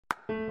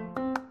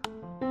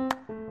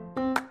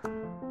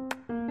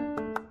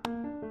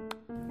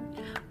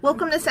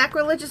Welcome to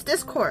Sacrilegious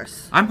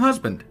Discourse. I'm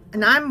husband.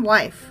 And I'm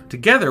wife.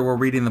 Together we're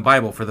reading the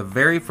Bible for the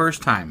very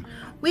first time.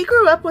 We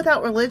grew up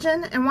without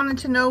religion and wanted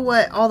to know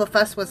what all the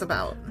fuss was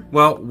about.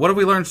 Well, what have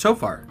we learned so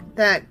far?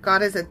 That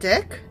God is a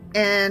dick,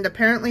 and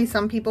apparently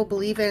some people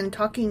believe in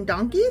talking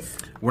donkeys?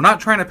 We're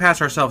not trying to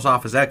pass ourselves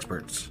off as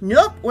experts.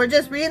 Nope, we're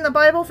just reading the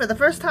Bible for the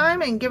first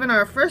time and giving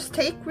our first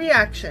take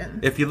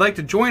reaction. If you'd like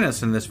to join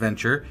us in this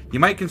venture, you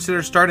might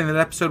consider starting at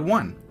episode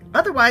 1.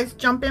 Otherwise,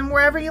 jump in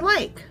wherever you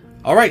like.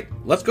 All right,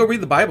 let's go read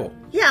the Bible.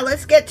 Yeah,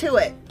 let's get to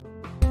it.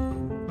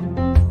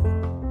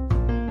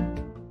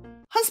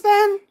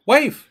 Husband!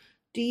 Wife!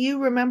 Do you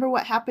remember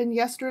what happened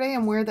yesterday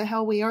and where the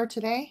hell we are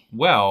today?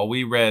 Well,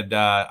 we read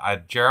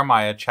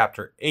Jeremiah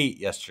chapter 8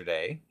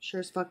 yesterday.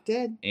 Sure as fuck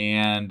did.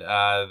 And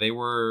they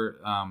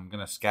were going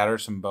to scatter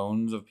some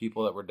bones of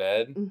people that were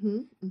dead.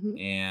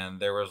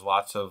 And there was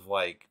lots of,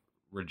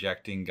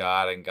 rejecting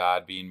God and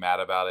God being mad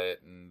about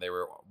it. And they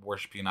were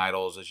worshiping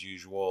idols as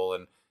usual.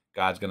 And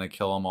God's going to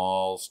kill them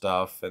all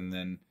stuff. And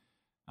then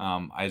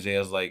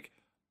Isaiah's like,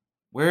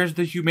 where's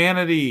the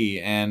humanity?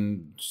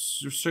 And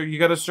so you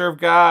got to serve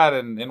God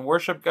and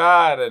worship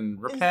God and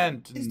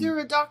repent. Is there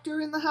a doctor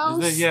in the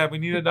house? Yeah, we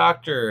need a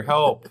doctor.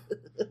 Help.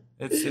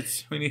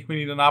 We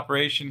need an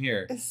operation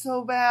here. It's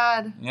so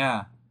bad.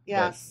 Yeah.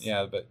 Yes.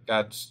 But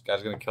God's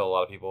going to kill a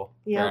lot of people,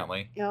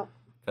 apparently. Yep.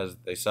 Because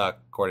they suck,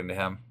 according to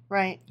him.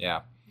 Right.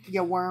 Yeah.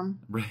 You worm.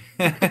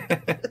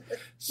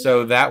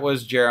 So that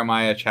was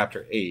Jeremiah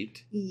chapter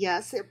 8.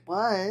 Yes, it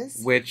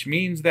was. Which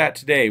means that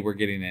today we're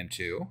getting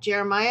into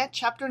Jeremiah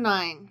chapter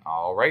 9.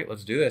 All right,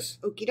 let's do this.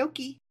 Okie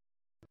dokie.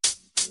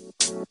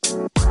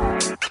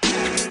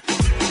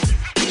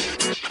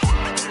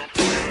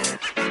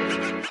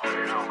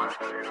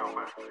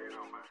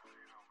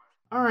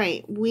 All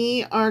right,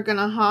 we are going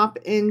to hop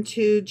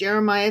into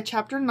Jeremiah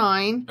chapter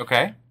 9.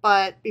 Okay.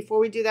 But before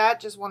we do that,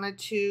 just wanted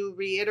to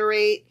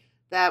reiterate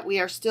that we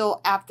are still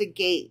at the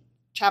gate.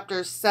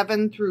 Chapters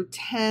 7 through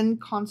 10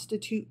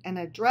 constitute an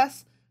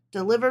address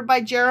delivered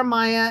by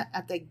Jeremiah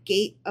at the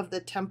gate of the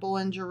temple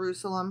in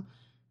Jerusalem,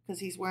 because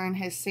he's wearing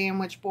his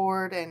sandwich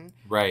board and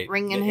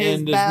ringing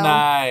his bell. The end is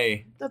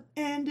nigh. The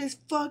end is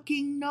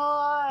fucking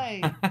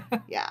nigh.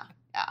 Yeah.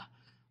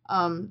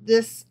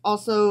 This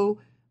also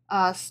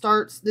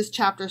this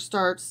chapter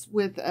starts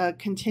with a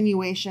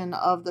continuation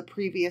of the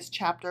previous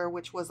chapter,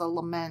 which was a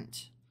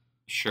lament.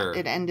 Sure.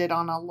 It ended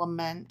on a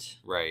lament.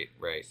 Right.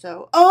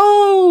 So,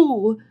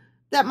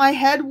 that my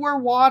head were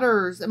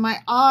waters and my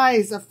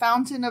eyes a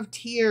fountain of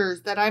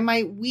tears, that I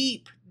might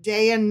weep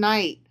day and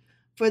night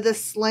for the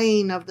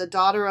slain of the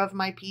daughter of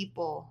my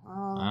people.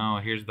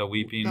 Oh, here's the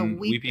weeping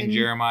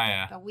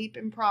Jeremiah. The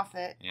weeping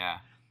prophet. Yeah.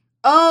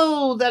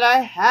 Oh, that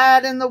I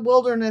had in the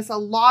wilderness a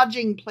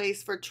lodging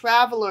place for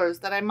travelers,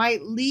 that I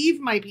might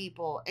leave my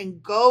people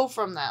and go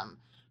from them.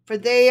 For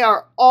they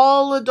are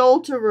all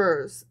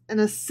adulterers, an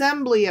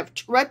assembly of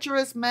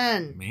treacherous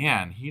men.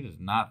 Man, he does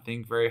not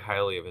think very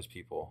highly of his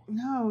people.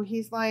 No,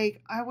 he's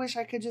like, I wish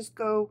I could just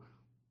go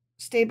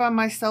stay by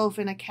myself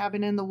in a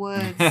cabin in the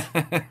woods,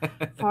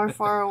 far,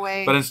 far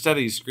away. But instead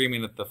he's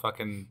screaming at the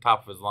fucking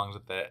top of his lungs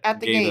at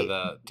the gate of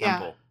the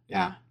temple.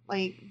 Yeah.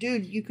 Like,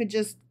 dude, you could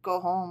just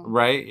go home.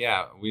 Right?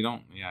 Yeah.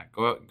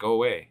 Go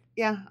away.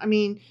 Yeah. I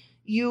mean,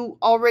 you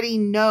already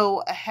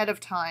know ahead of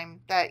time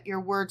that your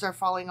words are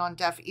falling on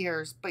deaf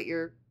ears, but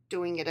you're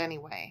doing it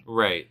anyway.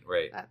 Right.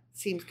 That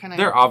seems kind of...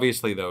 They're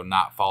obviously, though,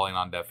 not falling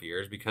on deaf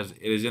ears because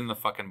it is in the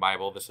fucking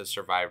Bible. This has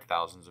survived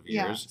thousands of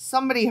years. Yeah.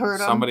 Somebody heard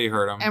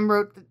them. And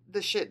wrote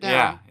the shit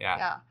down.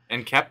 Yeah.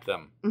 And kept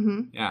them.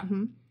 Mm-hmm. Yeah.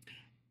 Mm-hmm.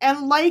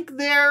 And like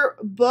their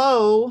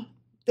bow,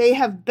 they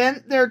have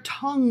bent their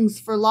tongues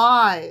for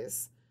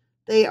lies.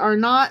 They are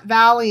not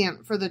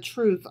valiant for the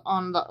truth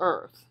on the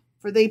earth,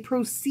 for they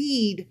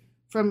proceed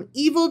from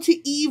evil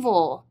to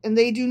evil, and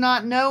they do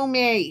not know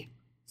me,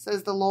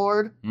 says the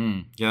Lord.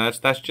 Yeah,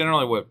 that's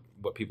generally what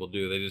people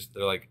do.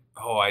 They're like,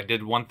 oh, I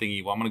did one thing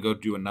evil. I'm going to go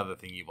do another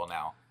thing evil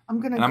now. I'm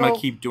going to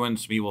keep doing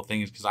some evil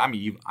things because I'm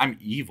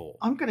evil.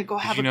 I'm going to go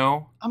have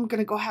I'm going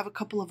to go have a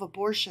couple of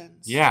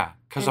abortions. Yeah,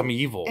 because I'm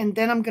evil. And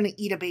then I'm going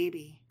to eat a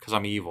baby. Because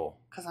I'm evil.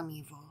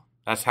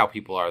 That's how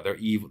people are. They're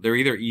evil. They're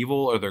either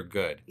evil or they're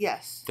good.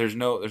 Yes. There's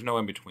no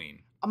in between.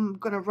 I'm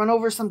going to run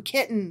over some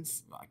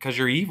kittens. Because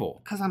you're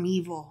evil. Because I'm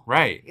evil.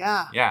 Right.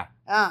 Yeah.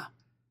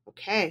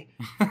 Okay.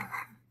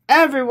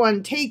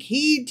 Everyone take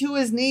heed to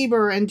his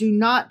neighbor and do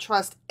not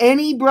trust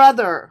any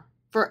brother.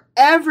 For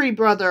every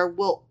brother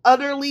will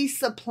utterly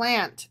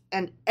supplant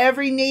and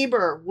every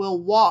neighbor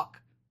will walk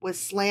with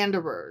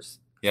slanderers.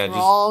 Yeah, we're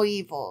all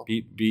evil.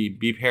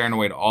 Be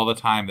paranoid all the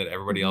time that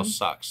everybody else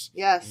sucks.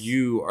 Yes.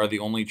 You are the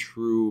only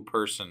true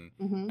person.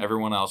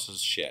 Everyone else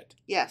is shit.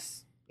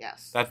 Yes.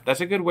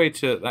 That's a good way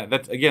to.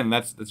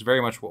 That's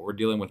very much what we're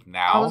dealing with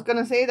now. I was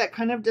gonna say that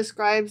kind of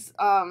describes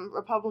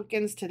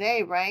Republicans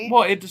today, right?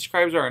 Well, it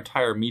describes our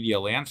entire media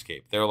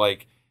landscape. They're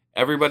like,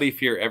 everybody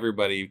fear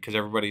everybody because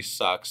everybody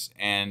sucks,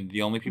 and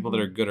the only people that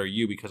are good are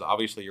you because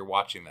obviously you're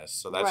watching this,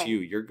 so that's you.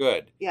 You're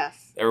good.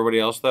 Yes. Everybody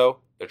else though,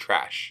 they're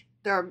trash.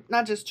 They're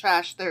not just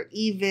trash, they're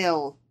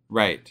evil.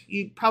 Right.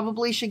 You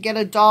probably should get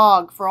a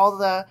dog for all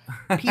the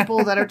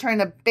people that are trying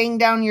to bang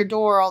down your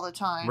door all the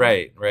time.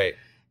 Right, right.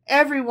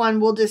 Everyone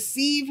will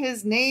deceive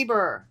his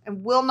neighbor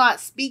and will not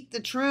speak the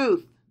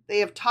truth. They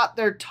have taught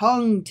their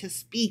tongue to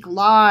speak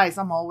lies.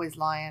 I'm always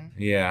lying.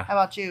 Yeah. How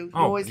about you?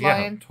 Always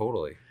lying?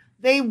 Totally.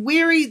 They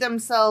weary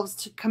themselves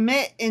to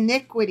commit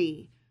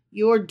iniquity.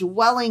 Your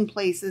dwelling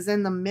place is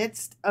in the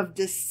midst of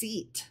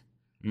deceit.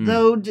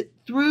 Though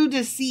through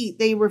deceit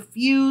they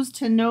refuse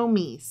to know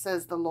me,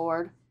 says the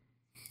Lord.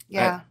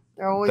 Yeah,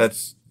 they're always.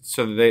 That's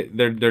so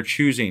they're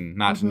choosing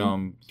not to know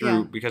him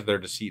through because they're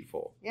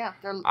deceitful. Yeah,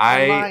 they're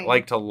I lying.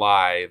 like to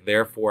lie,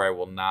 therefore I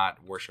will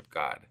not worship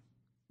God.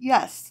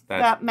 Yes,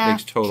 that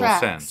makes total tracks.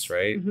 sense,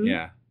 right?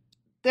 Yeah.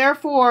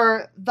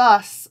 Therefore,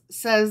 thus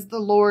says the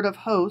Lord of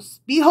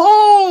hosts,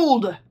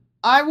 behold,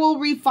 I will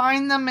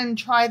refine them and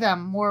try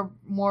them.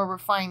 More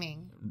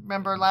refining.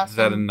 Remember last? Is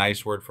that a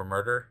nice word for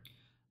murder?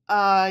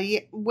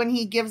 Yeah, when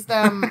he gives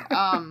them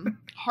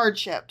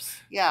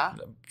hardships. Yeah.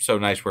 So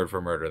nice word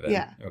for murder then.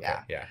 Yeah. Okay.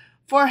 Yeah.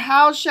 For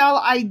how shall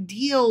I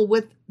deal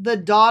with the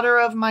daughter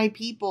of my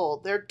people?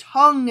 Their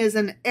tongue is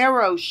an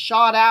arrow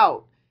shot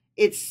out.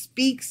 It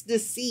speaks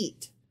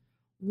deceit.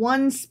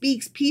 One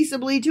speaks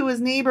peaceably to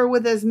his neighbor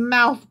with his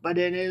mouth, but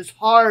in his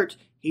heart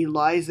he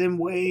lies in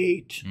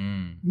wait.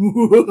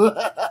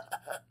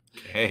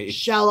 Okay.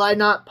 Shall I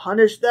not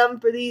punish them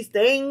for these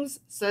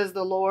things, says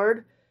the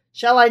Lord?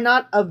 Shall I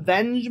not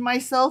avenge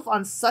myself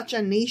on such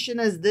a nation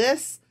as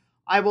this?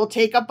 I will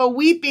take up a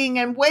weeping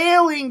and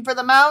wailing for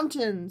the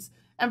mountains,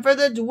 and for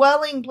the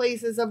dwelling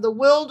places of the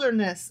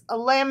wilderness, a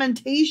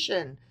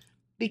lamentation,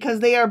 because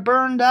they are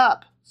burned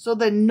up, so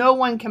that no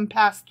one can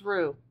pass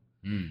through.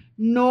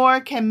 Nor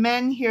can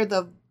men hear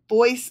the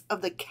voice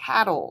of the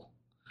cattle.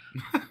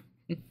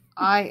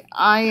 I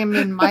am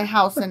in my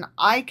house, and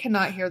I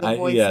cannot hear the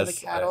voice of the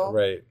cattle.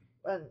 Right.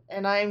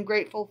 And I am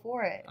grateful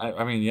for it.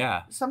 I mean,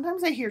 yeah.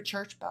 Sometimes I hear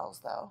church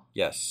bells, though.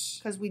 Yes.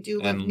 Because we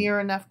do live near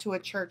enough to a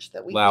church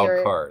that we loud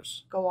hear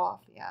cars go off.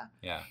 Yeah.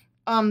 Yeah.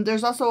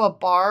 There's also a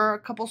bar a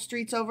couple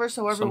streets over,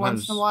 so every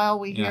once in a while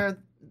we hear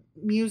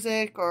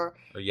music or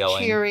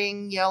yelling.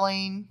 cheering,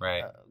 yelling.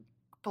 Right.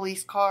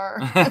 Police car.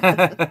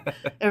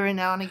 Every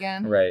now and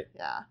again. Right.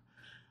 Yeah.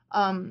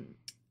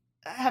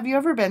 Have you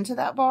ever been to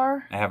that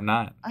bar? I have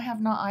not. I have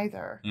not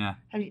either. Yeah.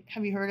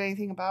 Have you heard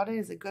anything about it?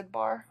 Is it a good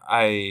bar?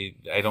 I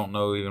don't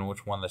know even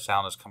which one the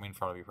sound is coming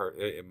from. Have you heard?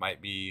 It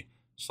might be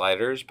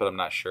Sliders, but I'm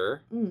not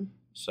sure.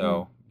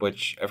 So,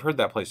 which I've heard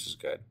that place is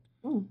good.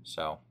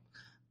 So,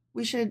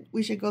 we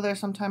should go there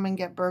sometime and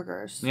get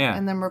burgers. Yeah.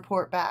 And then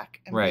report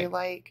back and be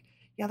like,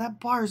 yeah,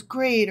 that bar's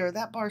great, or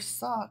that bar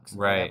sucks, or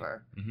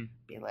whatever.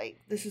 Be like,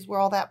 this is where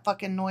all that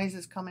fucking noise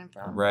is coming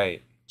from.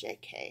 Right.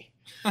 JK.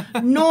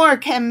 Nor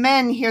can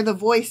men hear the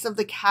voice of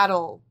the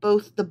cattle.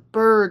 Both the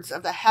birds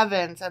of the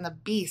heavens and the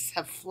beasts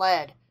have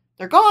fled.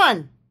 They're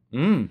gone.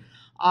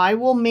 I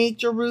will make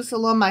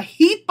Jerusalem a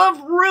heap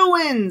of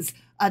ruins,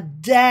 a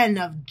den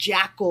of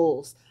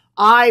jackals.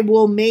 I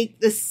will make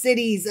the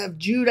cities of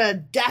Judah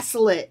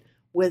desolate,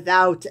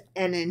 without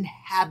an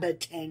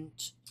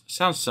inhabitant.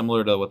 Sounds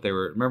similar to what they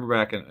were. Remember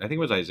back in, I think it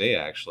was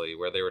Isaiah actually,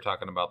 where they were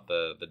talking about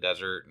the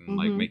desert and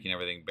like making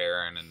everything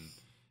barren and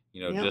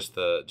just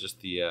the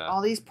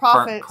all these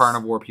prophets,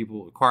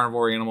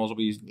 carnivore animals will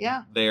be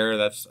there.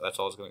 That's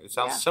all it's going. It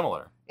sounds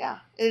similar. Yeah,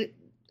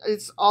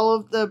 it's all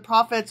of the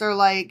prophets are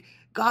like,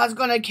 God's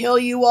going to kill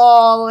you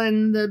all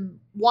and the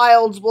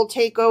wilds will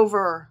take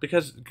over.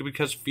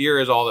 Because fear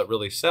is all that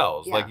really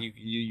sells. Yeah. Like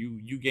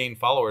you gain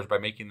followers by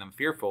making them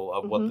fearful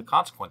of what the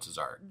consequences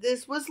are.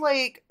 This was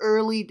like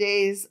early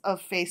days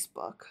of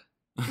Facebook.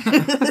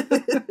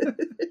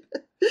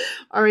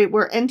 All right,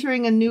 we're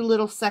entering a new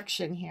little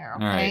section here,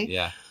 okay? All right,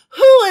 yeah.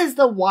 Who is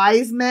the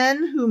wise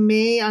man who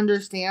may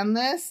understand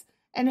this?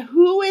 And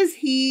who is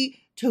he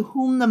to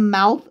whom the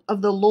mouth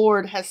of the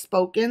Lord has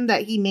spoken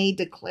that he may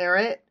declare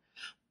it?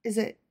 Is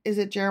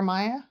it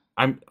Jeremiah?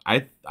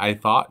 I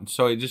thought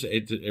so.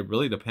 It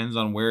really depends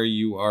on where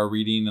you are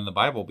reading in the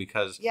Bible,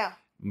 because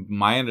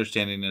my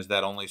understanding is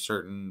that only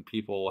certain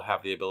people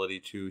have the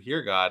ability to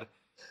hear God,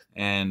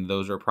 and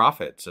those are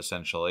prophets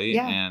essentially.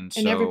 Yeah, and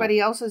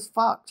everybody else is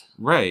fucked.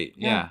 Right.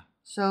 Yeah.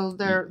 So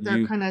they're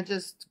kind of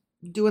just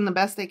doing the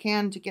best they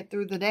can to get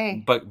through the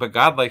day. But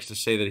God likes to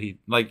say that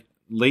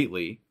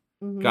lately.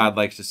 God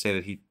likes to say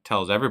that he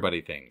tells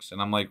everybody things.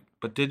 And I'm like,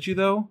 but did you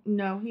though?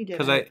 No, he didn't.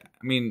 Because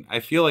I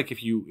feel like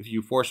if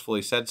you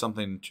forcefully said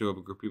something to a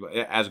group of people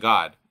as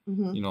God,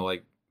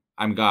 like,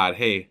 I'm God,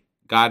 hey,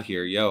 God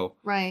here, yo.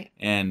 Right.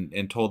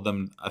 And told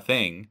them a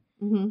thing,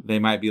 they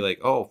might be like,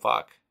 oh,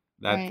 fuck,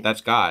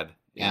 that's God.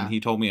 And he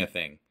told me a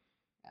thing.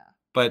 Yeah.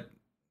 But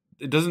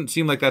it doesn't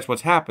seem like that's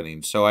what's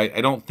happening. So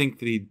I don't think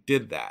that he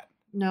did that.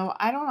 No,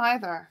 I don't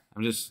either.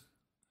 That's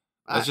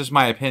just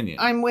my opinion.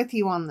 I'm with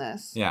you on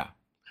this. Yeah.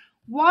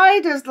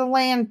 Why does the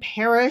land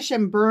perish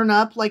and burn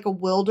up like a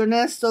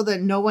wilderness so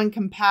that no one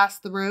can pass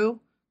through?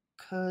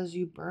 Because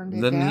you burned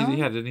it down?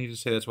 Didn't he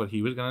just say that's what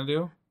he was going to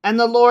do? And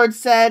the Lord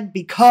said,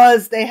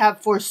 because they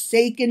have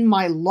forsaken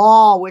my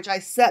law, which I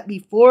set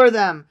before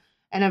them,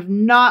 and have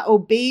not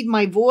obeyed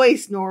my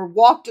voice nor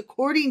walked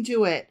according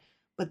to it,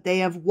 but they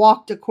have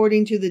walked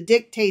according to the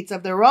dictates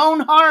of their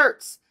own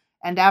hearts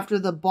and after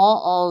the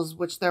Baals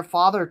which their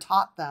father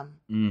taught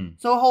them.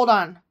 So hold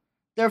on.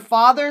 Their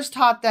fathers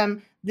taught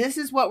them, this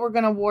is what we're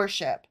going to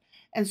worship.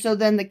 And so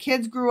then the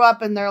kids grew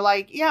up and they're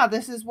like, yeah,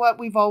 this is what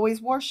we've always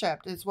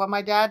worshipped. It's what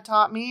my dad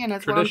taught me and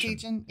it's Tradition. what I'm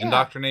teaching. Yeah.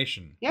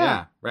 Indoctrination.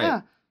 Yeah. Right.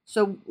 Yeah.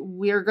 So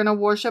we're going to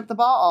worship the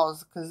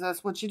Baals because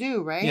that's what you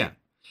do, right? Yeah.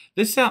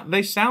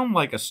 They sound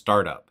like a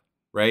startup,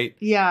 right?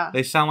 Yeah.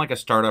 They sound like a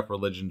startup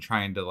religion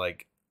trying to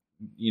like,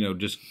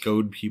 just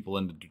goad people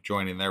into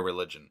joining their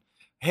religion.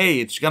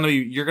 Hey,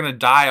 you're going to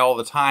die all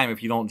the time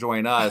if you don't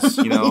join us,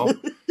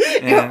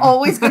 You're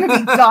always going to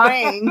be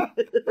dying.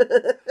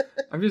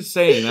 I'm just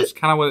saying, that's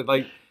kind of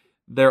what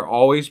they're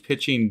always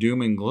pitching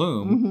doom and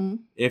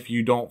gloom if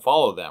you don't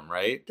follow them,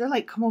 right? They're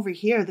like, come over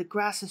here. The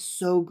grass is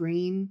so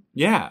green.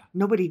 Yeah.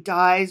 Nobody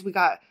dies. We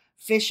got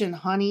fish and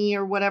honey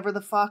or whatever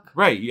the fuck.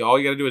 Right. All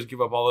you got to do is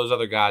give up all those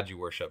other gods you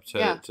worship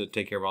to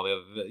take care of all the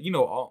other,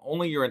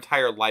 only your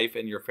entire life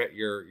and your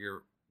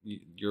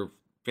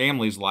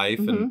family's life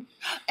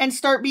and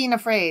start being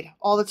afraid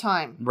all the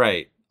time.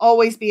 Right.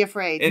 Always be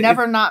afraid.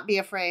 Never not be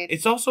afraid.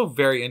 It's also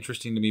very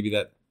interesting to me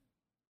that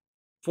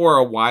for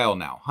a while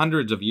now,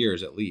 hundreds of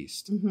years at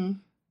least,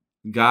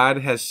 God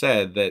has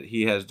said that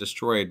he has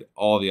destroyed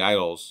all the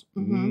idols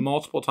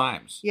multiple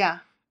times. Yeah.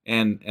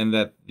 And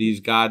that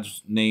these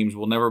gods' names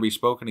will never be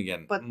spoken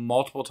again, but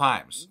multiple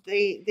times.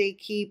 They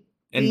keep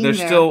and they're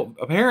still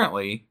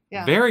apparently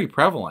very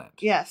prevalent.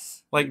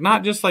 Yes. Like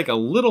not just like a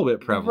little bit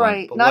prevalent.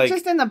 Right. But not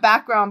just in the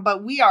background,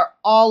 but we are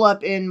all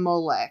up in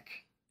Molech.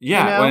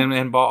 Yeah,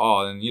 and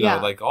Baal and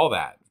like all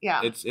that.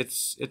 Yeah.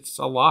 It's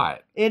a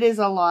lot. It is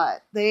a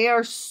lot. They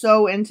are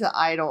so into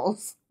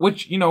idols.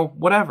 Which,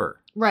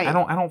 whatever. Right. I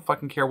don't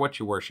fucking care what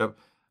you worship.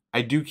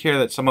 I do care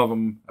that some of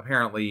them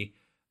apparently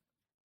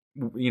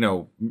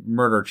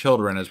murder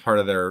children as part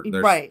of their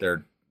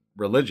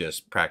religious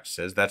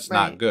practices. That's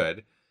not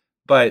good.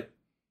 But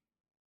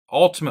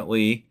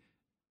ultimately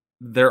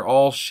they're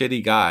all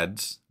shitty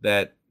gods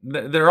that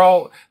they're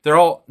all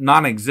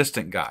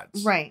non-existent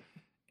gods. Right.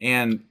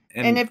 And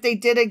if they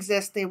did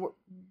exist, they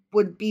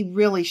would be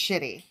really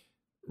shitty.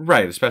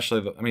 Right,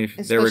 especially if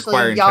they're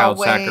requiring child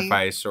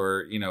sacrifice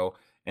or,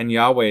 and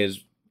Yahweh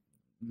is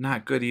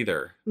not good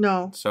either.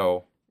 No.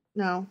 So.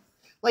 No.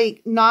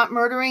 Like, not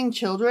murdering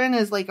children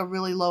is like a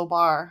really low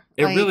bar.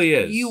 It really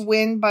is. You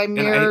win by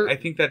mere. And I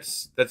think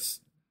that's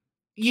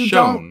you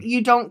shown.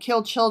 You don't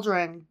kill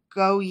children.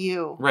 Go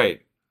you.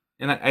 Right.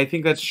 And I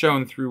think that's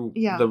shown through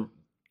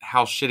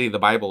how shitty the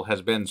Bible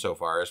has been so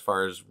far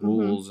as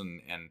rules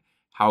and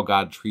how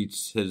God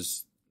treats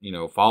his,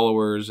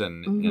 followers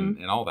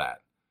and all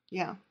that.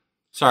 Yeah.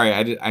 Sorry,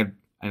 I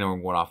know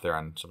I'm going off there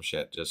on some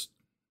shit. Just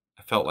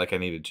I felt like I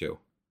needed to.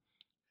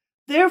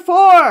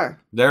 Therefore,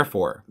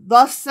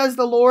 thus says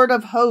the Lord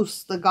of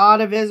hosts, the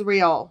God of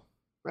Israel.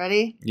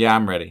 Ready? Yeah,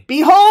 I'm ready.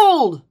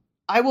 Behold,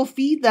 I will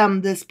feed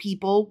them, this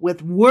people,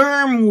 with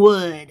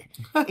wormwood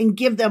and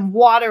give them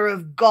water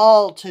of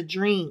gall to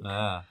drink.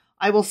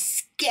 I will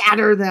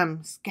scatter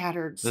them,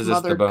 scattered, smothered, covered.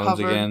 Is this the bones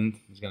again?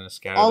 He's going to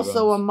scatter also the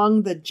bones.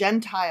 Among the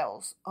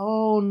Gentiles.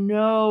 Oh,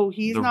 no.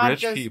 He's the not rich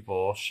just...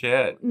 people.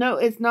 Shit. No,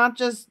 it's not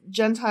just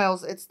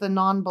Gentiles. It's the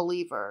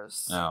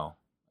non-believers. No.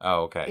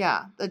 Oh, okay.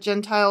 Yeah. The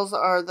Gentiles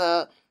are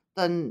the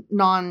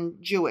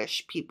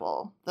non-Jewish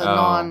people.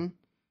 The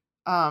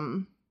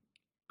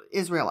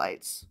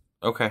non-Israelites.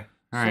 Okay.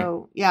 All right.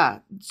 So, yeah.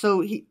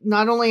 So,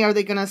 not only are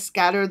they going to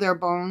scatter their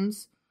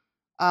bones...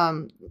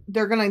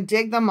 they're going to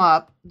dig them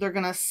up, they're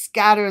going to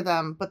scatter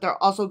them, but they're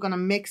also going to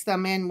mix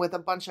them in with a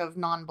bunch of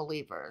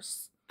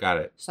non-believers. Got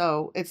it.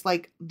 So it's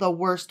like the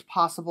worst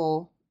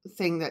possible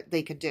thing that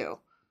they could do.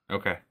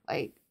 Okay.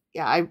 Like,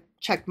 yeah, I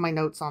checked my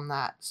notes on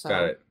that. So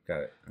Got it.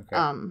 Okay.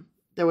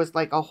 There was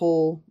like a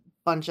whole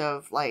bunch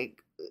of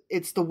like,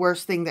 it's the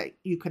worst thing that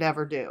you could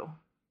ever do.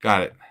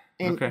 Got it.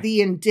 And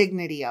the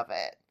indignity of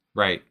it.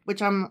 Right. Which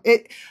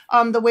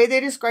the way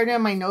they described it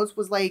in my notes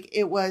was like,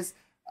 it was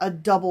a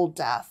double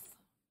death.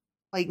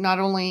 Like, not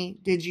only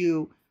did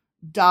you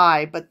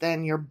die, but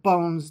then your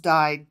bones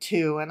died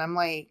too. And I'm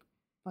like,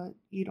 but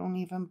you don't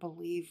even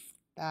believe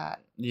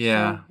that.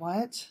 Yeah. So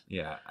what?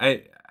 Yeah.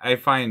 I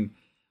find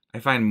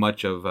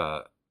much of,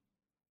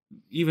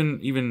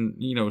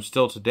 even,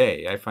 still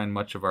today, I find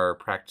much of our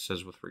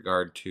practices with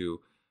regard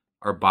to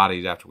our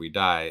bodies after we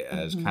die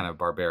as kind of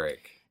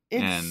barbaric.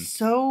 It's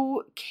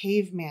so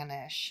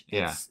cavemanish.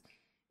 Yeah.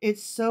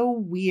 It's so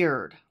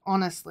weird,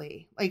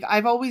 honestly. Like,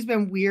 I've always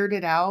been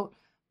weirded out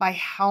by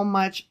how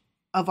much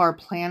of our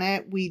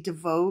planet we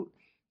devote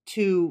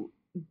to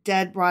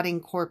dead, rotting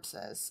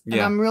corpses. Yeah.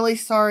 And I'm really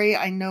sorry.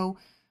 I know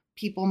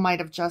people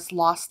might have just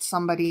lost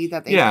somebody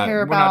that they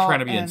care about. We're not trying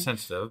to be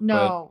insensitive.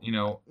 No,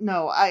 but,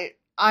 no.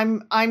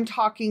 I'm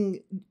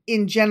talking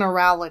in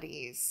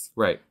generalities.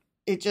 Right.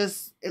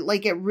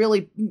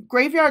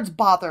 Graveyards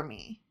bother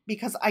me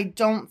because I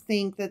don't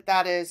think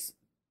that is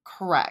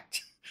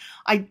correct.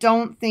 I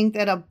don't think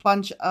that a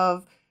bunch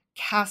of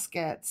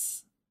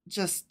caskets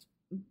just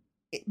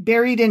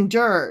buried in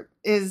dirt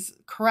is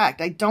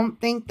correct. I don't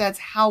think that's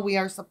how we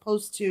are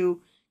supposed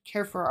to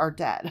care for our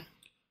dead.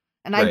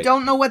 And I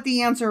don't know what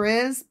the answer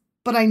is,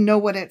 but I know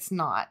what it's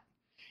not.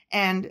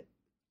 And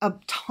a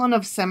ton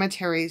of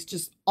cemeteries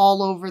just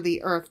all over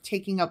the earth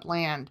taking up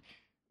land.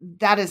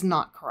 That is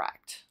not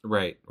correct.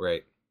 Right.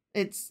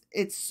 It's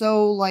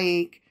so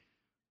like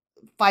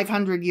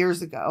 500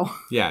 years ago.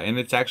 Yeah, and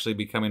it's actually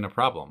becoming a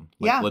problem,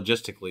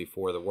 logistically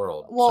for the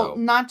world. Well,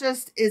 not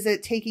just is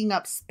it taking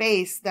up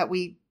space that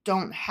we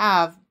don't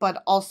have,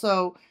 but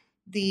also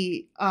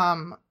the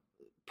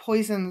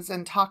poisons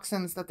and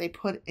toxins that they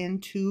put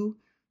into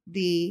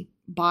the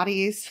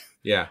bodies.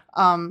 Yeah.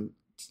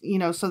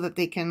 So that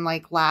they can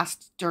like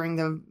last during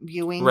the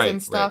viewings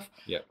and stuff.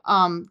 Right.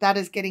 Yeah. That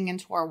is getting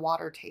into our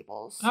water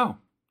tables. Oh,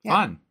 yeah.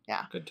 Fun.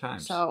 Yeah. Good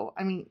times. So,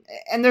 I mean,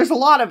 and there's a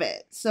lot of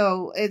it.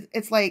 So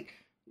it's like,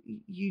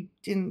 you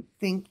didn't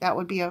think that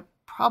would be a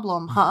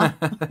problem, huh?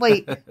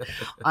 Like,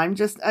 I'm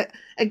just,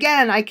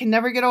 again, I can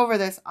never get over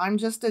this. I'm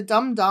just a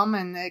dum-dum,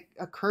 and it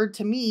occurred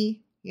to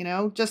me,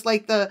 just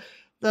like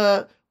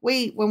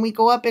wait, when we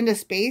go up into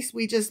space,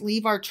 we just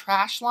leave our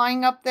trash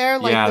lying up there,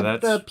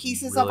 like the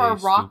pieces really of our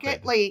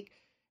rocket. stupid. Like,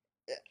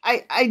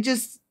 I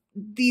just,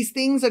 these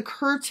things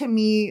occur to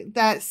me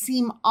that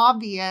seem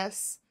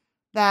obvious,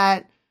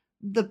 that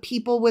the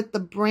people with the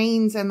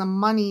brains and the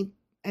money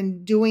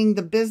and doing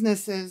the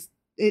businesses,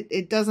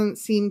 it doesn't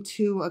seem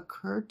to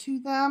occur to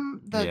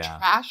them, the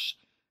trash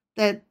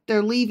that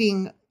they're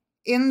leaving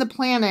in the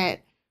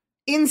planet,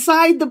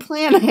 inside the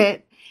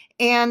planet,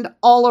 and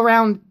all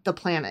around the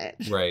planet.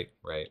 Right.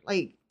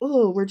 Like,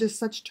 oh, we're just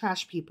such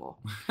trash people.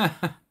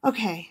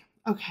 Okay.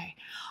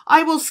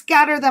 I will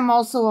scatter them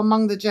also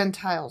among the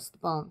Gentiles, the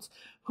bones,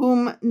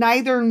 whom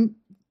neither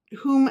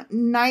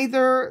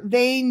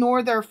they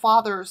nor their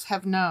fathers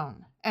have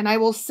known. And I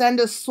will send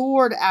a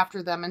sword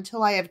after them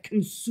until I have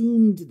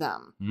consumed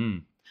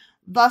them.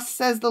 Thus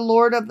says the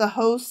Lord of the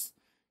hosts,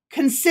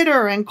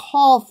 consider and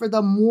call for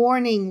the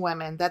mourning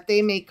women that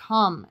they may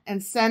come,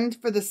 and send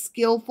for the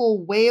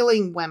skillful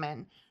wailing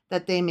women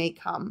that they may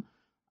come.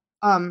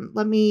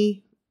 Let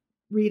me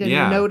read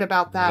a note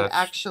about that. That's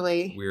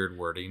actually weird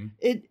wording.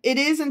 It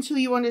is until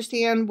you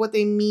understand what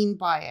they mean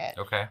by it.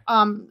 Okay.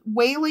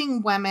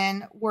 Wailing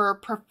women were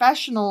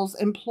professionals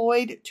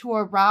employed to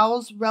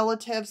arouse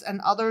relatives and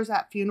others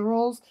at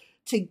funerals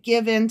to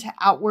give in to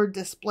outward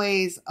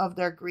displays of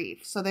their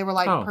grief. So they were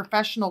like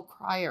professional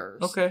criers.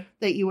 Okay.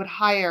 That you would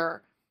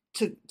hire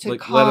to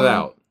like come. Let it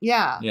out.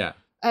 Yeah. Yeah.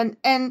 And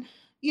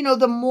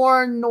the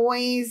more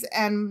noise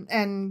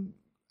and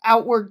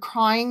outward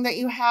crying that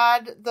you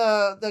had,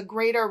 the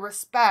greater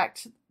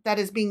respect that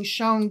is being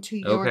shown to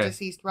your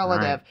deceased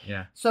relative. Right.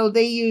 Yeah. So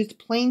they used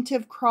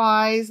plaintive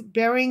cries,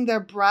 baring their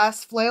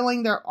breasts,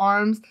 flailing their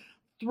arms,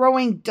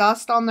 throwing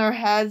dust on their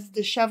heads,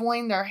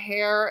 disheveling their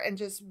hair, and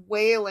just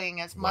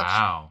wailing as much.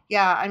 Wow.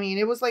 Yeah, I mean,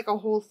 it was like a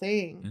whole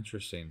thing.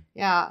 Interesting.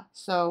 Yeah.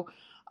 So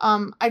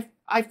I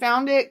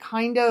found it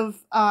kind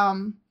of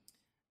I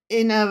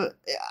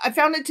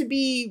found it to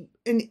be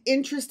an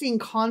interesting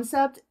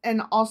concept,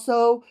 and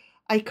also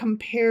I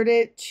compared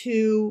it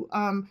to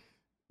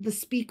the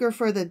Speaker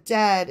for the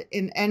Dead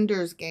in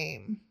Ender's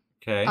Game.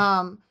 Okay.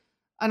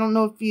 I don't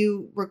know if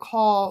you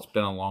recall. It's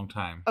been a long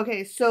time.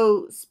 Okay,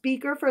 so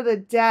Speaker for the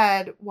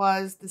Dead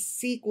was the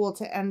sequel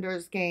to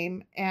Ender's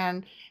Game,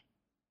 and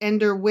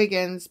Ender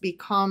Wiggins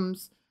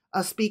becomes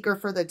a Speaker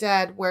for the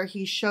Dead, where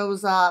he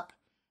shows up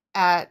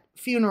at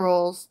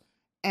funerals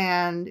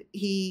and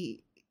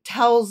he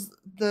tells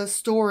the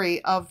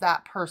story of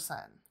that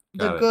person,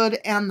 the good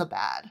and the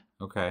bad.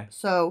 Okay.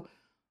 So,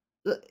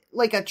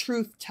 like a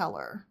truth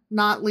teller,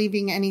 not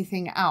leaving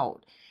anything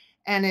out.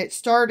 And it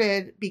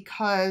started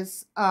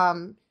because,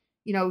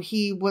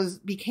 he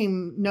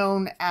became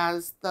known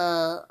as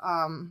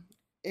the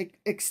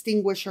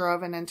extinguisher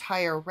of an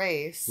entire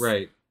race.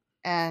 Right.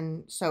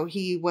 And so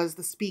he was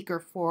the speaker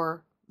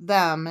for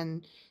them.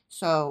 And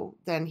so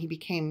then he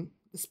became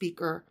the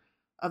speaker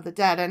of the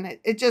dead. And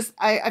it just,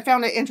 I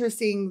found it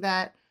interesting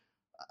that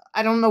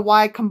I don't know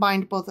why I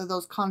combined both of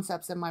those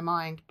concepts in my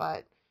mind,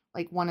 but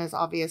like one is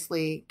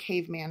obviously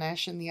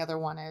cavemanish and the other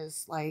one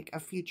is like a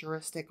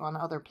futuristic on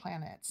other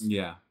planets.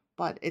 Yeah.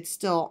 But it's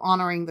still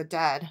honoring the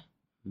dead.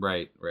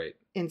 Right.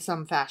 In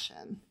some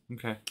fashion.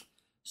 Okay.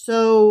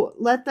 So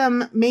let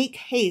them make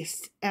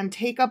haste and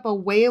take up a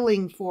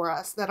wailing for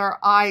us, that our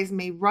eyes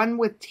may run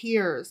with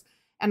tears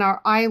and our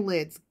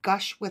eyelids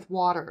gush with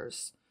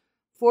waters.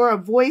 For a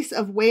voice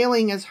of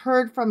wailing is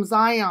heard from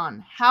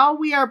Zion. How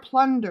we are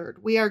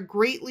plundered. We are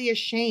greatly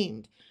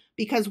ashamed,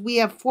 because we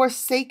have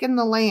forsaken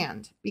the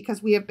land,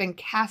 because we have been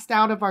cast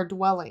out of our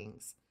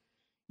dwellings.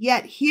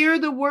 Yet hear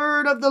the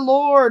word of the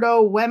Lord,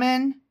 O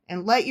women,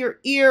 and let your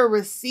ear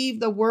receive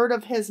the word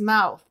of his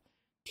mouth.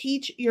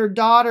 Teach your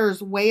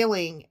daughters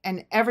wailing,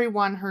 and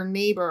everyone her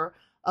neighbor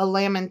a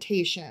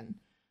lamentation.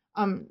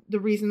 The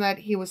reason that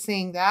he was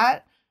saying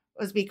that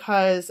was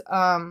because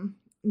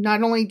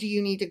not only do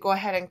you need to go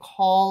ahead and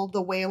call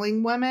the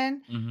wailing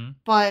women,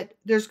 but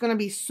there's going to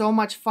be so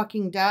much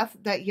fucking death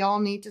that y'all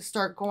need to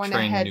start going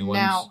ahead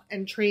now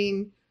and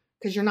train,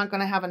 because you're not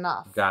going to have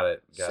enough. Got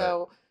it.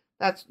 So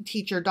That's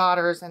teach your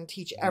daughters and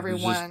teach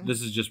everyone.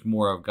 This is just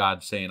more of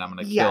God saying, I'm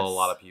going to kill a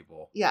lot of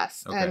people.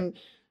 Yes. Okay. And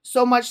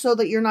so much so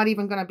that you're not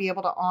even going to be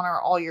able to honor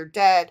all your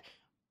dead.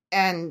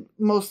 And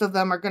most of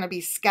them are going to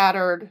be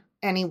scattered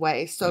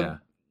anyway. So,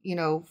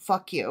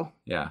 fuck you.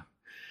 Yeah.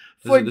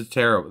 This is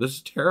terrible. This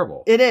is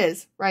terrible. It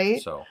is,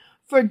 right? So.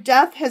 For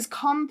death has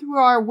come through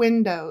our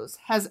windows,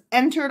 has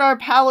entered our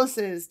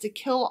palaces to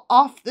kill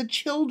off the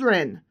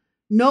children,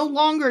 no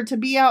longer to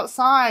be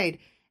outside,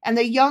 and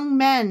the young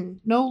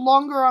men no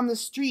longer on the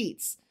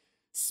streets.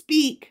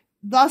 Speak,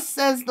 thus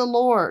says the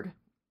Lord.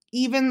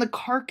 Even the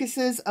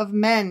carcasses of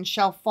men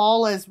shall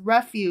fall as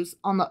refuse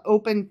on the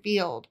open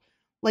field,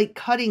 like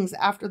cuttings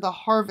after the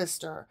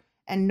harvester,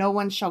 and no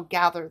one shall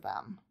gather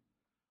them.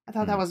 I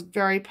thought that was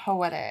very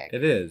poetic.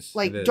 It is.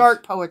 Like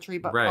dark poetry,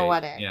 but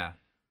poetic. Yeah.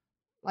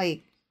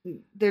 Like,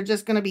 they're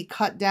just going to be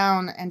cut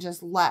down and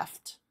just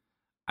left.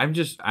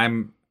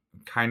 I'm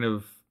kind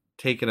of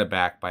taken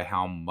aback by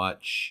how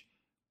much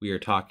we are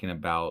talking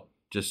about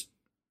just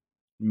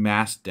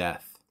mass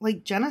death.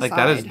 Like genocide.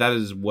 Like that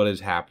is what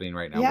is happening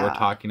right now. Yeah. We're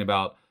talking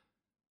about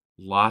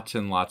lots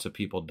and lots of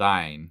people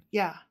dying.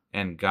 Yeah.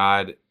 And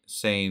God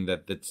saying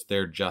that it's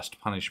their just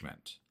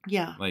punishment.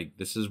 Yeah. Like,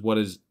 this is what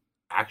is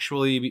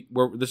actually,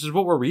 this is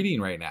what we're reading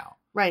right now.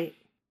 Right.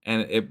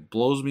 And it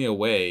blows me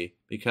away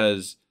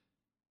because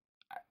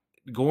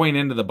going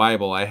into the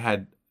Bible,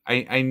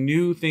 I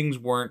knew things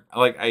weren't,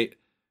 like, I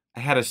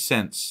had a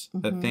sense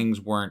that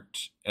things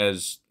weren't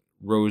as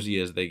rosy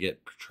as they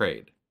get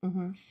portrayed.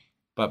 Mm-hmm.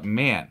 But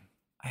man,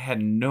 I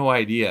had no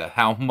idea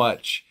how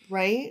much,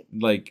 right?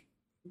 Like,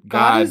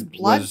 God is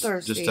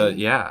bloodthirsty.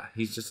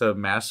 He's just a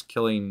mass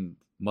killing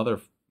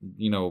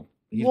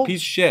he's a piece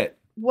of shit.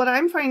 What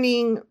I'm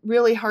finding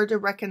really hard to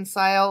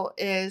reconcile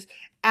is,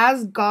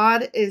 as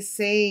God is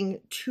saying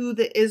to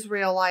the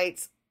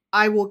Israelites,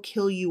 I will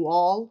kill you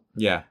all.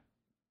 Yeah.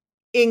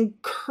 In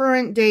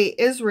current day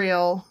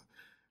Israel,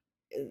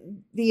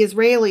 the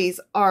Israelis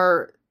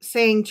are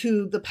saying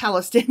to the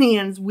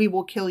Palestinians, we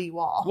will kill you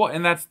all. Well,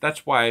 and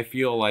that's why I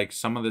feel like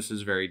some of this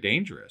is very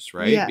dangerous,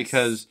 right? Yes.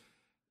 Because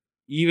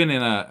even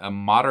in a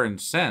modern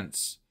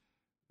sense,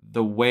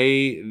 the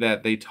way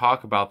that they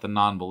talk about the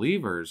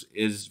non-believers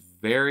is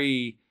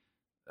very,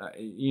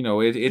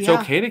 it's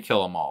okay to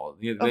kill them all.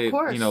 Of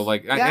course.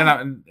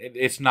 And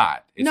it's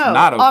not. It's no,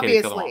 not okay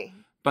obviously. to kill them all.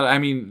 But I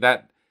mean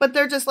that. But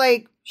they're just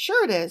like,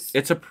 sure it is.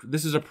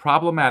 This is a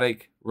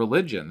problematic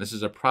religion. This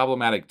is a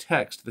problematic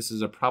text. This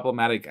is a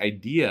problematic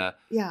idea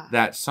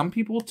that some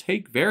people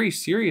take very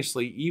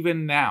seriously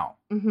even now.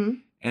 Mm-hmm.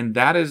 And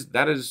that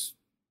is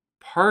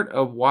part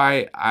of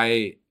why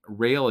I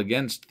rail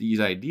against these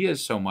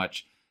ideas so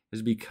much,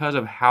 is because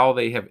of how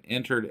they have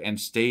entered and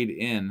stayed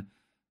in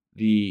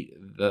the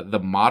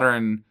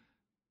modern,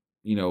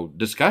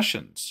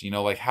 discussions,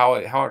 like how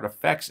it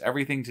affects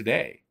everything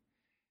today.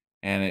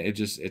 And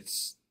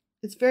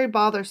it's very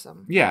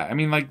bothersome. Yeah. I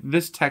mean, like,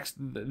 this text,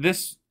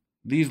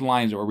 these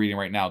lines that we're reading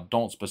right now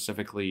don't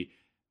specifically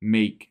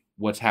make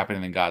what's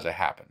happening in Gaza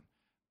happen,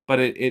 but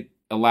it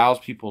allows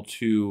people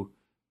to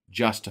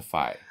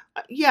justify.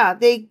 Yeah.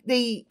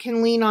 They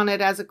can lean on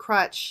it as a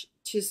crutch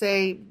to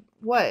say,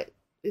 what?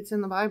 It's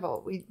in the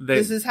Bible.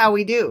 This is how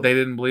we do. They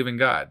didn't believe in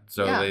God,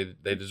 so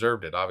they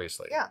deserved it,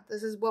 obviously. Yeah,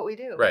 this is what we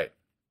do. Right.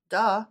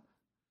 Duh.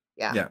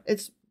 Yeah.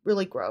 It's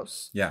really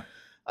gross. Yeah.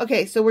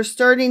 Okay, so we're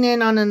starting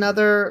in on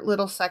another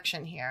little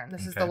section here, and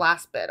this is the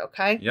last bit,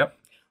 okay? Yep.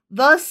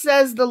 Thus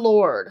says the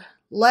Lord,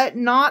 let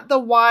not the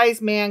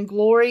wise man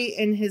glory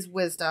in his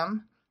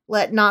wisdom,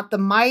 let not the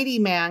mighty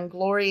man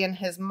glory in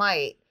his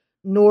might,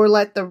 nor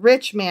let the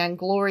rich man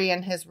glory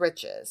in his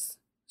riches.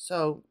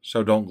 So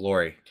don't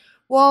glory.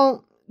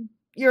 Well,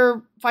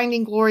 you're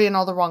finding glory in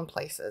all the wrong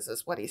places,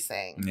 is what he's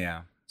saying.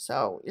 Yeah.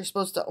 So you're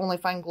supposed to only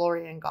find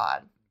glory in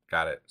God.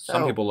 Got it.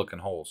 Some people look in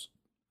holes.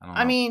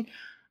 I mean,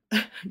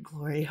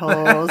 glory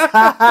holes.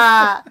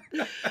 I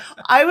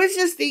was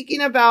just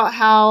thinking about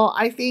how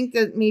I think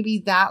that maybe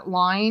that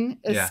line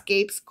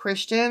escapes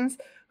Christians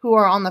who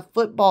are on the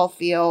football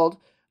field,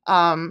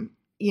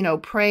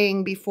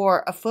 praying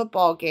before a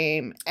football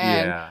game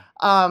and,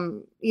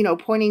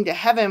 pointing to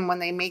heaven when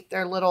they make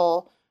their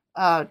little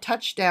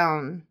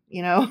touchdown,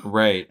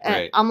 Right.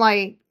 I'm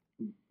like,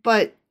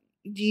 but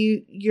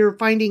you're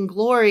finding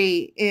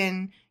glory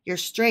in your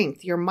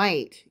strength, your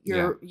might,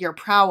 your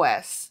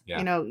prowess.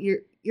 Yeah.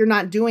 You're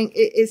not doing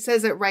it. It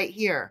says it right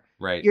here.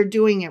 Right. You're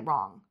doing it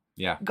wrong.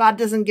 Yeah. God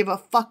doesn't give a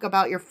fuck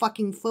about your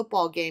fucking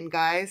football game,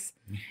 guys.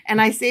 And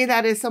I say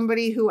that as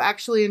somebody who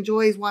actually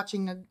enjoys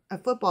watching a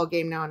football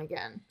game now and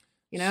again.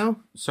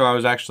 So I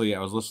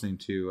was listening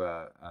to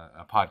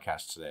a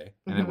podcast today,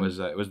 and it was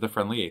the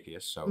Friendly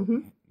Atheist.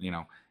 So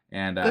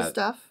and good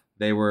stuff.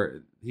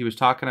 He was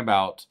talking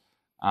about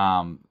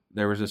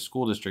there was a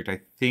school district.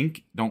 I'm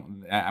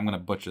going to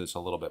butcher this a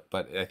little bit,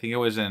 but I think it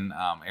was in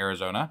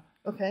Arizona.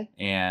 Okay.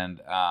 And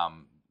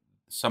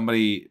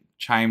somebody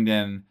chimed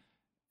in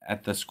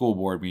at the school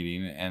board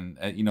meeting, and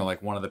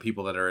like one of the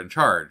people that are in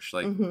charge,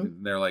 like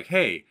they're like,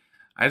 "Hey,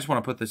 I just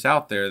want to put this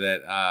out there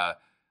that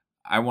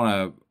I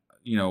want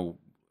to,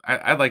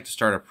 I'd like to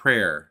start a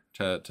prayer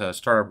to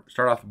start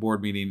off the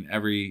board meeting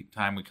every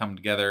time we come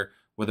together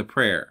with a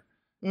prayer,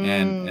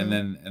 and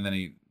then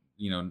he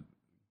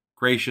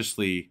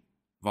graciously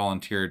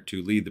volunteered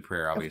to lead the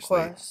prayer. Obviously,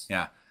 of course.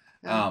 Yeah.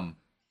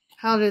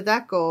 How did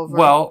that go over?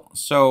 Well,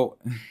 so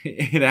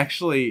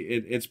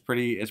it's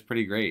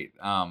pretty great.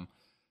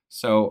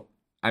 So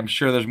I'm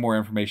sure there's more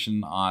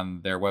information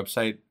on their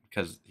website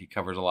because he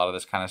covers a lot of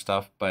this kind of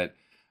stuff. But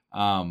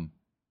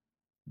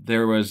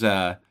there was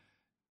 2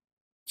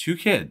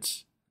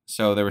 kids.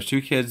 So there was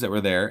 2 kids that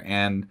were there,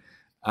 and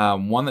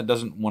one that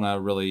doesn't want to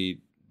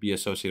really be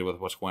associated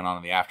with what's going on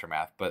in the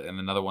aftermath, and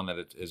another one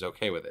that is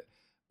okay with it.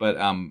 But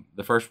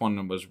the first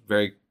one was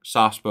very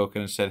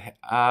soft-spoken and said,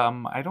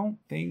 I don't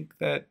think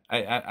that...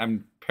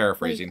 I'm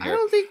paraphrasing here.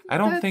 I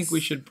don't think we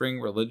should bring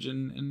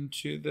religion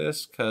into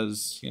this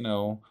because,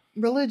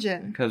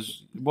 Religion.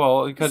 Because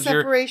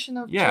separation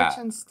of church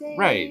and state.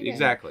 Right,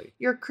 exactly.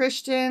 You're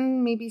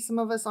Christian. Maybe some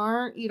of us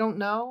aren't. You don't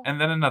know.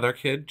 And then another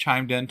kid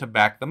chimed in to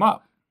back them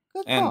up.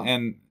 Good and, call.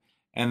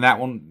 and that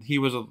one,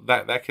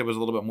 that kid was a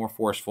little bit more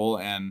forceful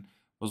and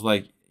was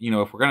like,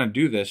 if we're going to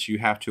do this, you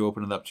have to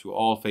open it up to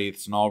all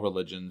faiths and all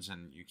religions,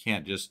 and you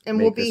can't just And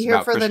we'll be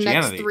here for the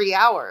next 3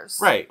 hours.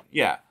 Right,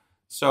 yeah.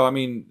 So,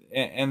 and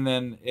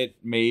then it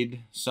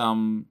made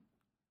some...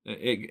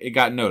 It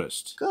got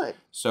noticed. Good.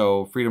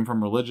 So Freedom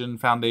from Religion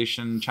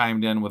Foundation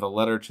chimed in with a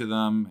letter to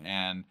them,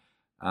 and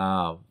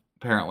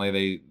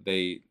apparently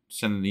they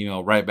sent an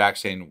email right back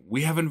saying,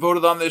 we haven't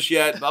voted on this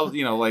yet. Because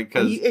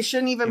it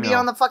shouldn't even be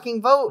on the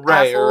fucking vote.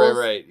 Right, assholes.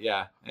 right,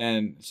 yeah.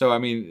 And so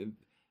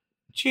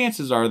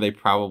chances are they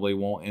probably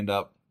won't end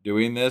up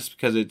doing this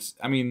because it's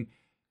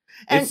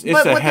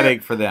a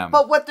headache for them.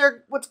 But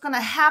what's going to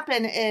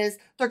happen is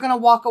they're going to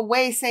walk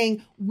away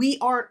saying we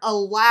aren't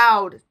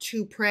allowed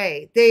to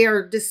pray. They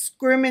are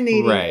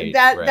discriminating. Right,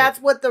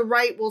 That's what the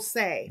right will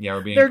say. Yeah,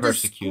 we're being persecuted.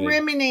 They're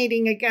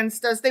discriminating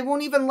against us. They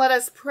won't even let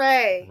us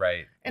pray.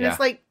 Right. And it's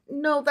like,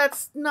 no,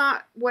 that's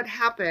not what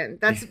happened.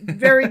 That's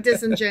very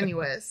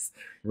disingenuous.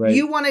 Right.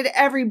 You wanted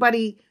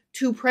everybody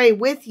to pray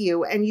with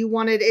you, and you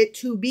wanted it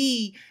to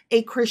be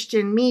a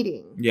Christian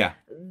meeting. Yeah.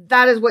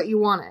 That is what you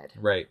wanted.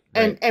 Right.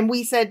 And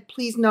we said,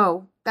 please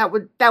no, that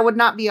would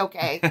not be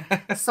okay.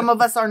 Some of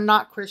us are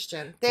not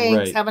Christian. Thanks.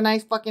 Right. Have a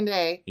nice fucking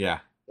day. Yeah.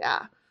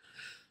 Yeah.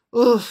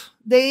 Oof.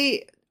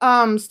 They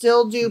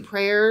still do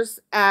prayers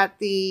at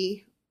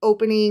the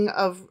opening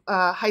of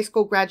high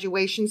school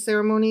graduation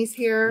ceremonies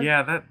here.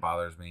 Yeah, that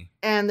bothers me.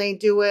 And they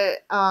do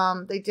it.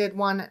 They did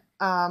one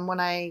when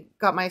I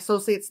got my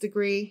associate's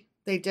degree.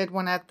 They did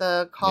one at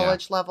the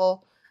college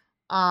level.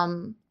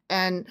 And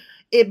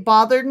it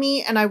bothered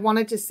me, and I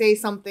wanted to say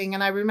something.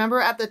 And I remember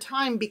at the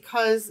time,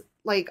 because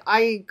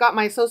I got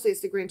my associate's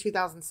degree in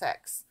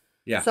 2006.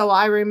 Yeah. So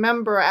I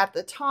remember at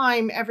the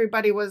time,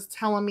 everybody was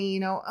telling me,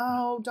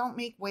 don't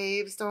make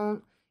waves.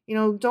 Don't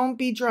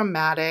be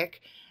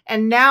dramatic.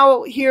 And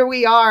now here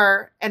we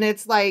are, and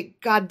it's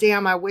like, God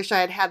damn, I wish I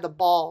had had the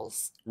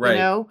balls.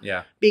 Right.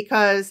 Yeah.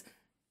 Because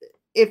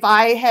if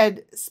I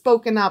had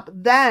spoken up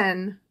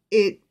then,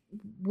 it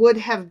would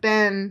have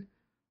been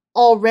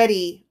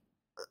already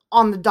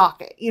on the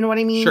docket. You know what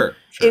I mean? Sure.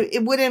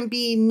 It wouldn't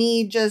be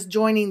me just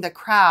joining the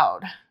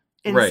crowd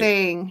and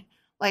saying,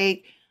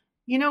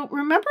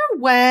 remember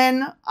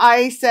when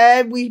I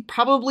said we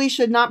probably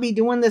should not be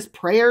doing this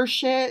prayer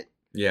shit?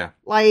 Yeah.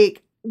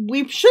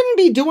 We shouldn't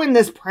be doing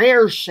this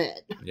prayer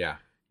shit. Yeah.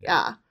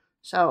 Yeah.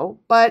 So,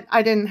 but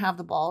I didn't have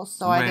the balls,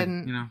 so right.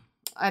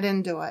 I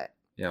didn't do it.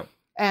 Yep.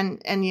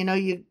 And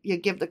you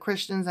give the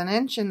Christians an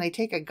inch and they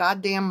take a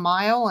goddamn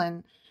mile,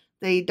 and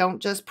they don't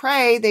just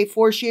pray, they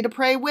force you to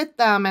pray with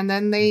them, and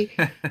then they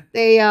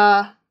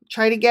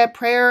try to get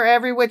prayer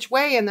every which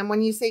way, and then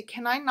when you say,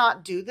 can I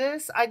not do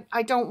this?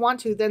 I don't want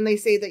to, then they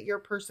say that you're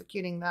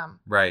persecuting them.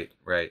 Right.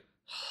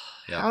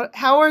 Yeah.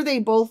 How are they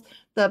both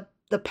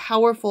the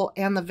powerful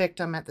and the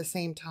victim at the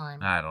same time?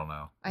 I don't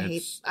know.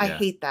 I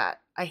hate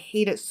that. I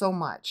hate it so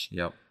much.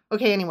 Yep.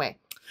 Okay, anyway.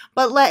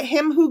 But let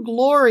him who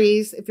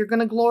glories, if you're going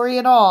to glory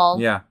at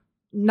all,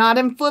 not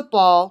in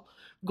football,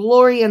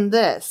 glory in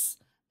this,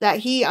 that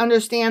he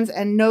understands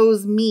and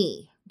knows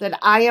me, that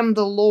I am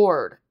the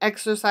Lord,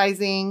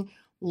 exercising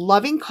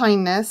loving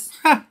kindness,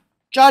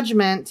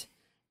 judgment,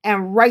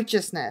 and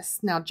righteousness.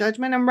 Now,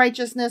 judgment and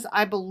righteousness,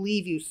 I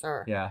believe you,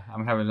 sir. Yeah,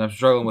 I'm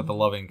struggling with the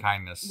loving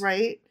kindness.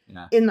 Right?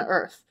 Yeah. In the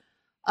earth.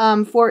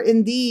 For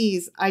in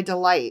these I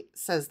delight,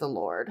 says the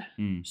Lord.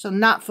 So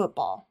not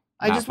football.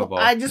 I just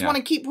want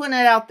to keep putting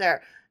it out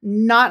there.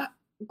 Not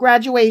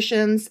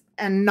graduations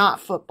and not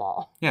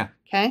football. Yeah.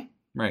 Okay?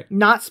 Right.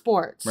 Not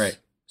sports. Right.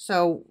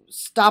 So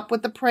stop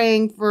with the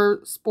praying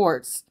for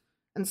sports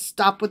and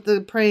stop with the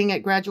praying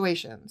at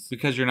graduations.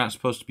 Because you're not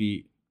supposed to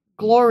be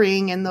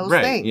glorying in those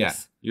things. Yeah.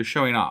 You're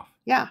showing off.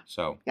 Yeah.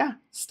 So. Yeah.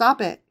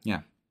 Stop it. Yeah.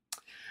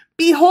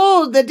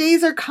 Behold, the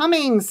days are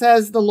coming,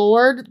 says the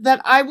Lord,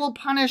 that I will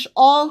punish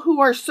all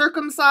who are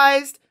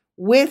circumcised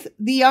with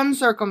the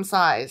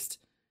uncircumcised.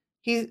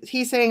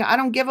 He's saying, I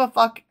don't give a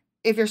fuck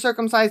if you're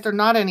circumcised or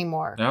not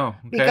anymore. Oh,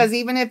 okay. Because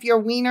even if your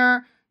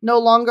wiener no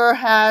longer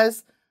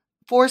has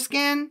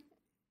foreskin,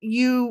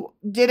 you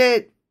did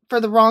it for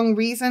the wrong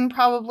reason,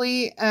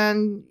 probably,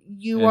 and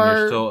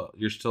you're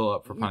still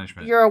up for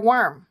punishment. You're a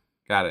worm.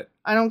 Got it.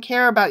 I don't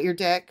care about your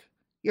dick.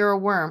 You're a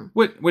worm.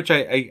 Which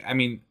I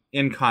mean,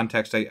 in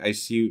context, I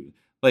see,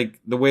 like,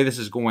 the way this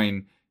is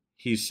going,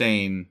 he's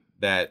saying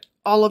that...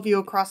 all of you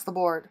across the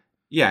board.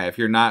 Yeah, if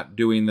you're not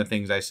doing the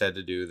things I said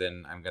to do,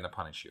 then I'm going to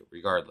punish you,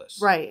 regardless.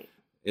 Right.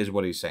 Is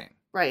what he's saying.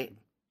 Right.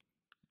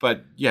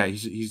 But, yeah,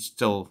 he's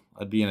still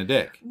being a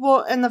dick. Well,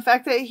 and the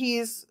fact that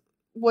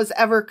was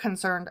ever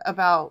concerned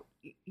about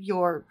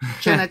your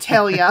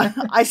genitalia,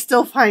 I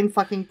still find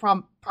fucking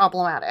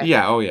problematic.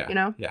 Yeah, oh yeah. You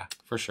know? Yeah,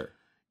 for sure.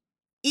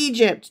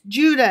 Egypt,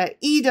 Judah,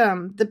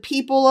 Edom, the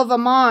people of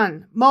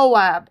Ammon,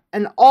 Moab,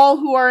 and all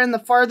who are in the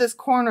farthest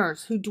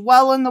corners, who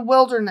dwell in the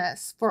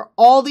wilderness, for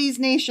all these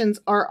nations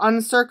are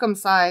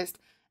uncircumcised,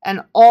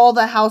 and all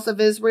the house of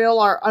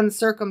Israel are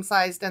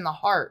uncircumcised in the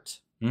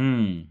heart.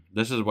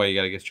 This is why you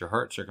got to get your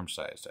heart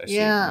circumcised. I see.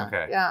 Yeah.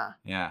 Okay. Yeah.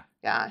 Yeah.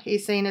 Yeah.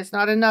 He's saying it's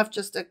not enough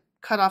just to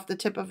cut off the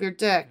tip of your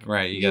dick.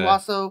 Right. You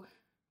also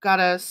got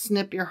to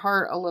snip your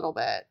heart a little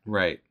bit.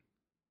 Right.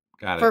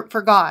 Got it.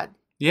 For God.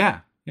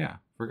 Yeah. Yeah.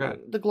 For God.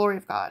 The glory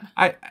of God.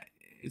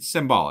 It's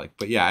symbolic,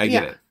 but yeah, I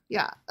get it.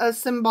 Yeah. A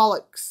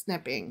symbolic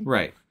snipping.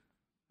 Right.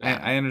 Yeah.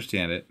 I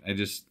understand it. I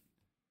just...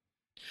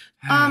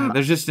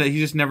 he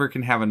just never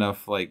can have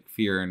enough, like,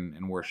 fear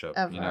and worship,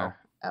 ever, you know?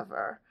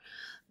 Ever.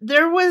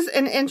 There was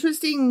an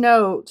interesting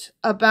note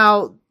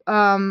about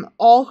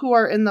all who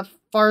are in the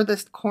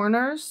farthest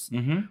corners,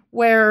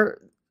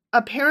 where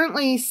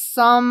apparently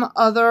some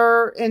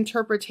other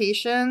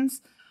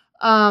interpretations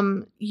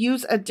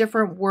use a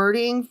different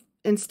wording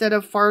instead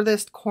of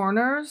farthest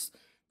corners.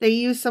 They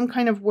use some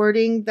kind of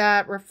wording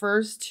that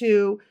refers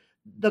to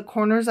the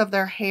corners of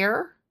their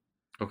hair.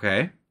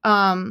 Okay.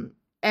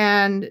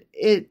 And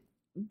it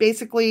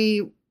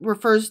basically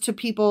refers to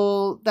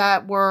people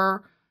that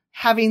were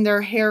having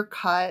their hair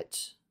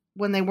cut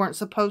when they weren't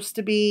supposed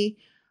to be,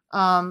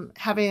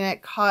 having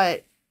it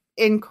cut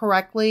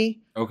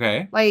incorrectly.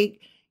 Okay. Like,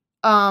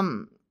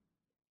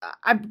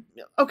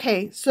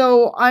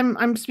 so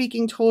I'm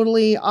speaking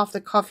totally off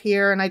the cuff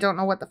here, and I don't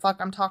know what the fuck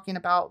I'm talking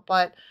about,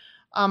 but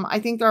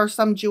I think there are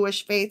some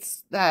Jewish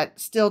faiths that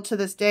still to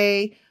this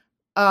day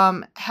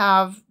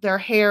have their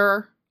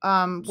hair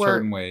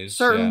certain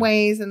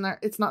ways, and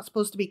it's not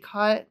supposed to be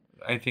cut.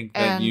 I think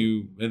that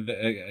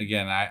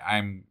again,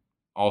 I'm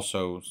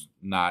also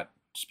not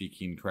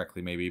speaking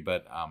correctly maybe,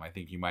 but I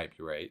think you might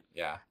be right.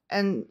 Yeah.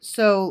 And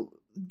so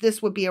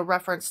this would be a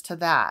reference to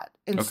that.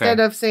 Instead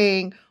of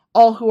saying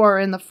all who are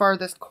in the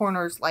farthest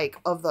corners, like,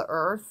 of the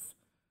earth,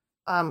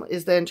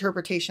 is the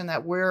interpretation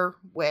that we're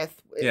with,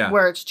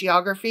 where it's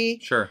geography.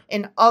 Sure.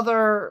 In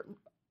other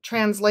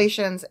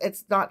translations,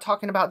 it's not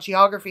talking about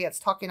geography. It's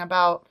talking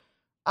about,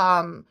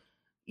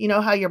 you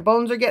know how your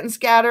bones are getting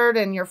scattered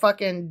and your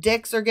fucking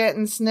dicks are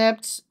getting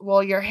snipped?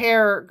 Well, your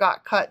hair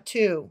got cut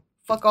too.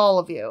 Fuck all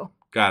of you.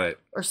 Got it.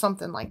 Or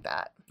something like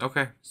that.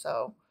 Okay.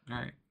 So. All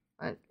right.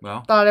 I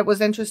thought it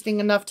was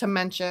interesting enough to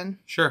mention.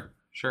 Sure.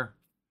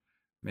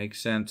 Makes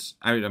sense.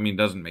 I mean,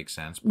 doesn't make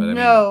sense, but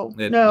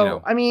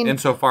I mean,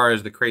 insofar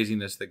as the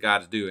craziness that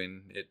God's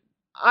doing, it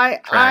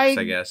tracks,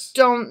 I guess.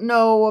 Don't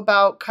know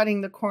about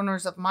cutting the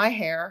corners of my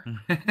hair,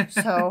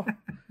 so.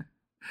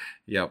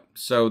 Yep.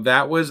 So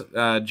that was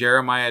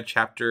Jeremiah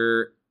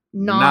chapter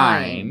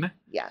 9.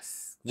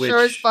 Yes. Sure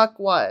as fuck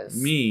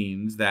was.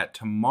 Means that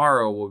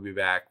tomorrow we'll be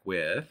back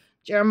with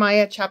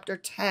Jeremiah chapter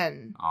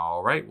 10.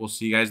 All right. We'll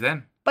see you guys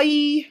then.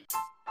 Bye.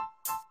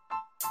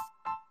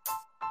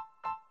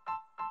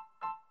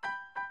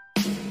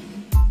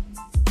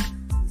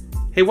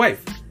 Hey,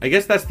 wife. I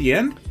guess that's the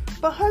end?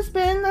 But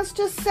husband, that's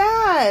just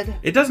sad.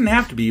 It doesn't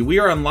have to be. We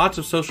are on lots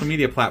of social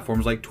media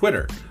platforms like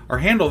Twitter. Our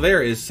handle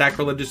there is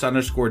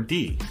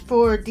sacrilegious_D.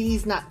 For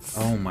D's nuts.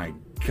 Oh my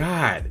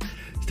God.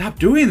 Stop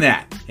doing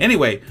that.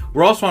 Anyway,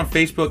 we're also on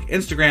Facebook,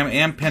 Instagram,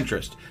 and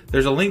Pinterest.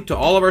 There's a link to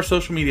all of our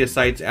social media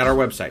sites at our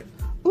website.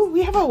 Ooh,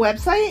 we have a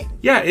website?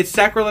 Yeah, it's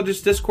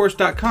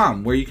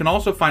sacrilegiousdiscourse.com, where you can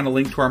also find a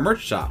link to our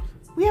merch shop.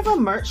 We have a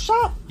merch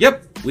shop?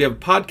 Yep. We have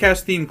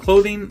podcast-themed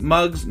clothing,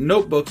 mugs,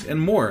 notebooks,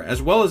 and more,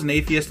 as well as an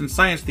atheist and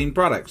science-themed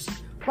products.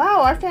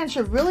 Wow, our fans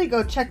should really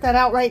go check that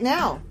out right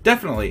now.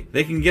 Definitely.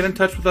 They can get in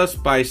touch with us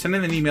by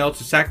sending an email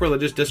to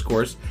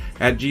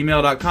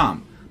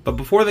sacrilegiousdiscourse@gmail.com. But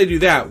before they do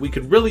that, we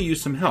could really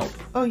use some help.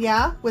 Oh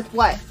yeah? With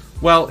what?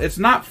 Well, it's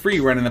not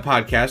free running the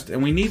podcast,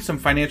 and we need some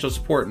financial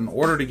support in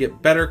order to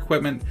get better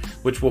equipment,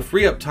 which will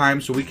free up time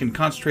so we can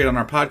concentrate on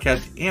our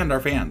podcast and our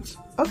fans.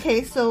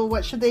 Okay, so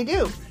what should they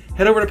do?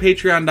 Head over to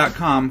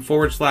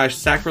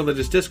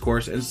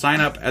patreon.com/sacrilegiousdiscourse and sign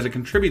up as a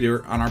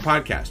contributor on our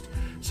podcast.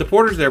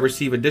 Supporters there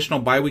receive additional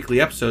bi-weekly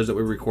episodes that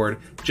we record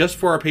just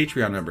for our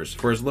Patreon members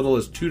for as little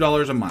as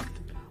 $2 a month.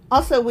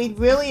 Also, we'd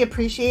really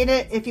appreciate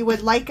it if you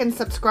would like and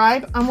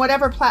subscribe on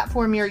whatever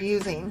platform you're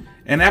using.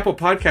 And Apple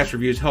Podcast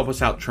reviews help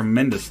us out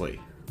tremendously.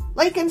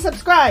 Like and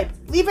subscribe.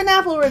 Leave an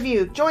Apple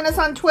review. Join us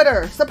on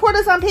Twitter. Support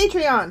us on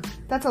Patreon.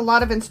 That's a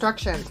lot of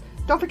instructions.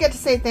 Don't forget to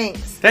say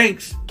thanks.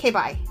 Thanks. Okay,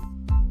 bye.